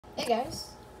Hey guys,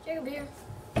 Jacob here,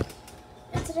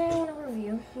 and today I want to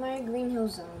review my Green Hill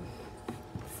Zone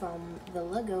from the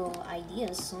LEGO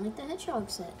Ideas Sonic the Hedgehog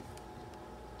set.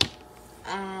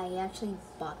 I actually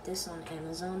bought this on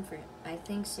Amazon for, I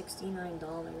think, $69.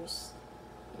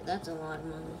 Yeah, that's a lot of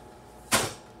money,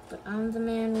 but I'm the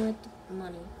man with the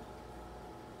money.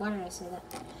 Why did I say that?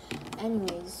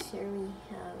 Anyways, here we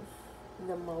have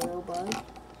the Moto Bug.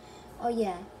 Oh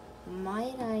yeah.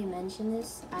 Might I mention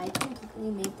this? I completely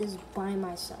made this by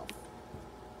myself.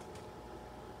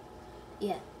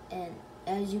 Yeah, and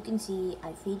as you can see,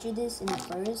 I featured this in the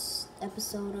first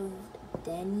episode of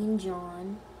Danny and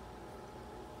John.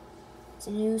 It's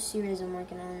a new series I'm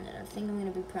working on that I think I'm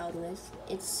going to be proud with.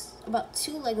 It's about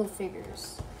 2 Lego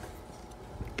figures.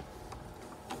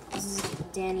 This is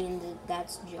Danny and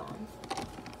that's John.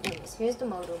 Anyways, here's the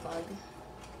Moto Bug.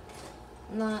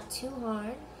 Not too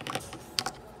hard.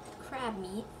 Crab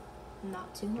meat,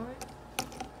 not too hard,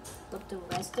 but the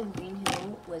rest of Green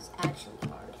Hill was actually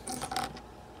hard.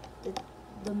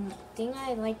 The thing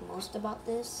I like most about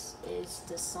this is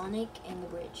the Sonic and the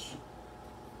bridge.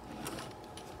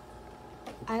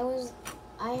 I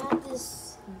had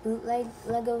this bootleg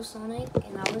Lego Sonic,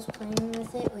 and I was playing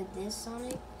with it with this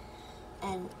Sonic,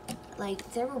 and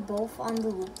like they were both on the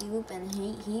loop-de-loop, and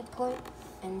he put,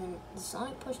 and then the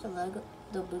Sonic pushed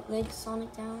the bootleg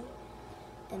Sonic down.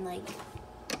 And like,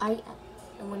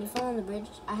 and when he fell on the bridge,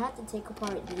 I had to take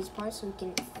apart these parts so we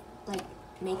can like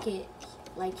make it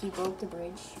like he broke the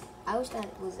bridge. I wish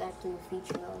that was actually a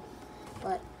feature though,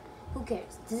 but who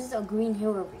cares? This is a Green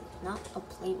Hill review, not a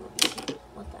play review.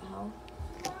 What the hell?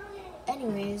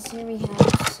 Anyways, here we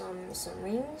have some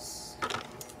rings,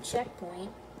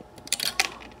 checkpoint.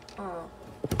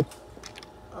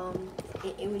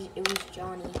 It was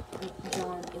John. It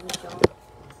was John.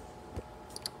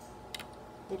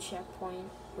 The checkpoint,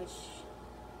 which,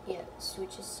 yeah,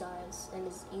 switches sides and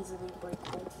is easily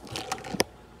breakable.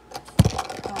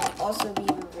 I'll also be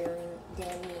reviewing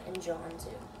Danny and John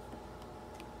too.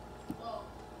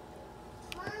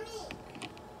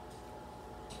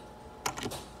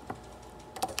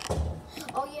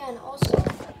 Oh yeah, and also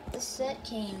the set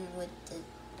came with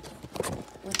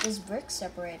this brick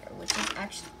separator, which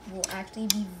will actually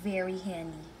be very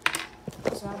handy.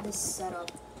 So I have this set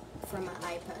up for my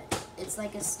iPad. It's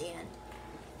like a stand.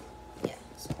 Yeah,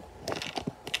 so,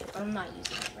 but I'm not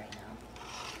using it right now.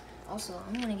 Also,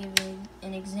 I'm gonna give you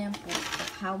an example of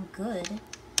how good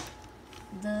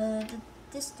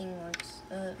this thing works.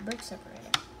 Brick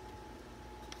separator.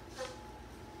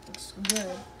 Looks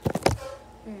good.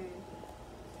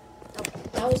 Okay,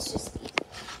 that was just easy.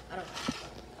 I don't know.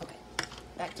 Okay,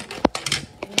 back to you.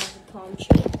 We have the palm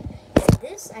tree.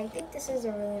 Yeah, I think this is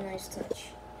a really nice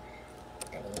touch.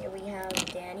 And here we have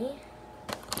Danny.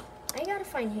 I gotta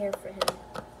find hair for him.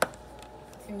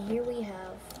 And here we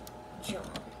have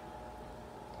John.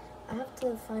 I have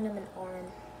to find him an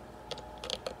arm.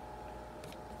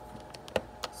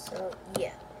 So,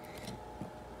 yeah.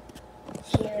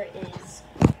 Here is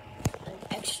an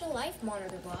extra life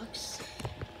monitor box,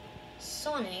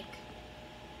 Sonic,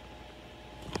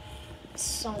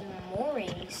 some more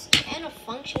rings, and a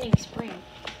functioning spring.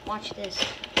 Watch this.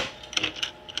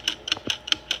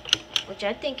 Which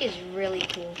I think is really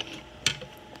cool.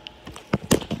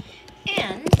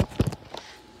 And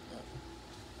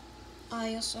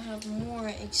I also have more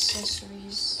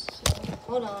accessories. So,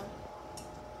 hold on.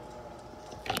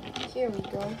 Here we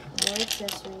go. More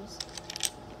accessories.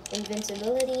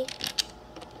 Invincibility,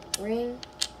 ring,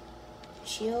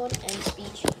 shield, and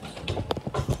speed shield.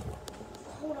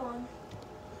 Hold on.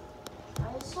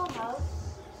 I also have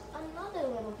another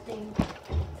little thing.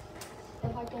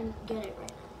 If I can get it right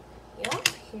now. Yep,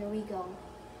 here we go.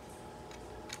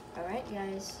 Alright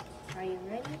guys, are you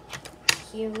ready?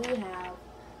 Here we have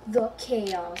the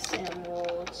Chaos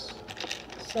Emeralds.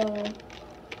 So,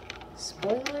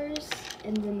 spoilers,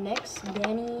 in the next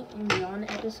Danny and John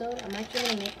episode, I'm actually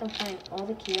going to make them find all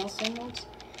the Chaos Emeralds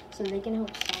so they can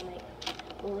help Sonic.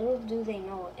 But little do they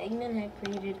know, Eggman had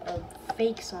created a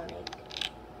fake Sonic,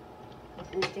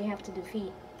 which they have to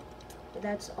defeat. But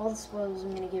that's all the spoilers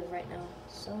I'm going to give right now.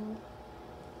 So,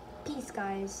 peace,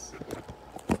 guys.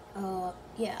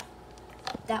 Yeah.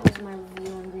 That was my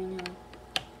review on Green Hill.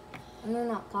 I know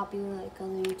not popular like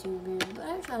other YouTubers, but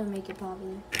I try to make it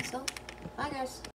popular. So, bye, guys.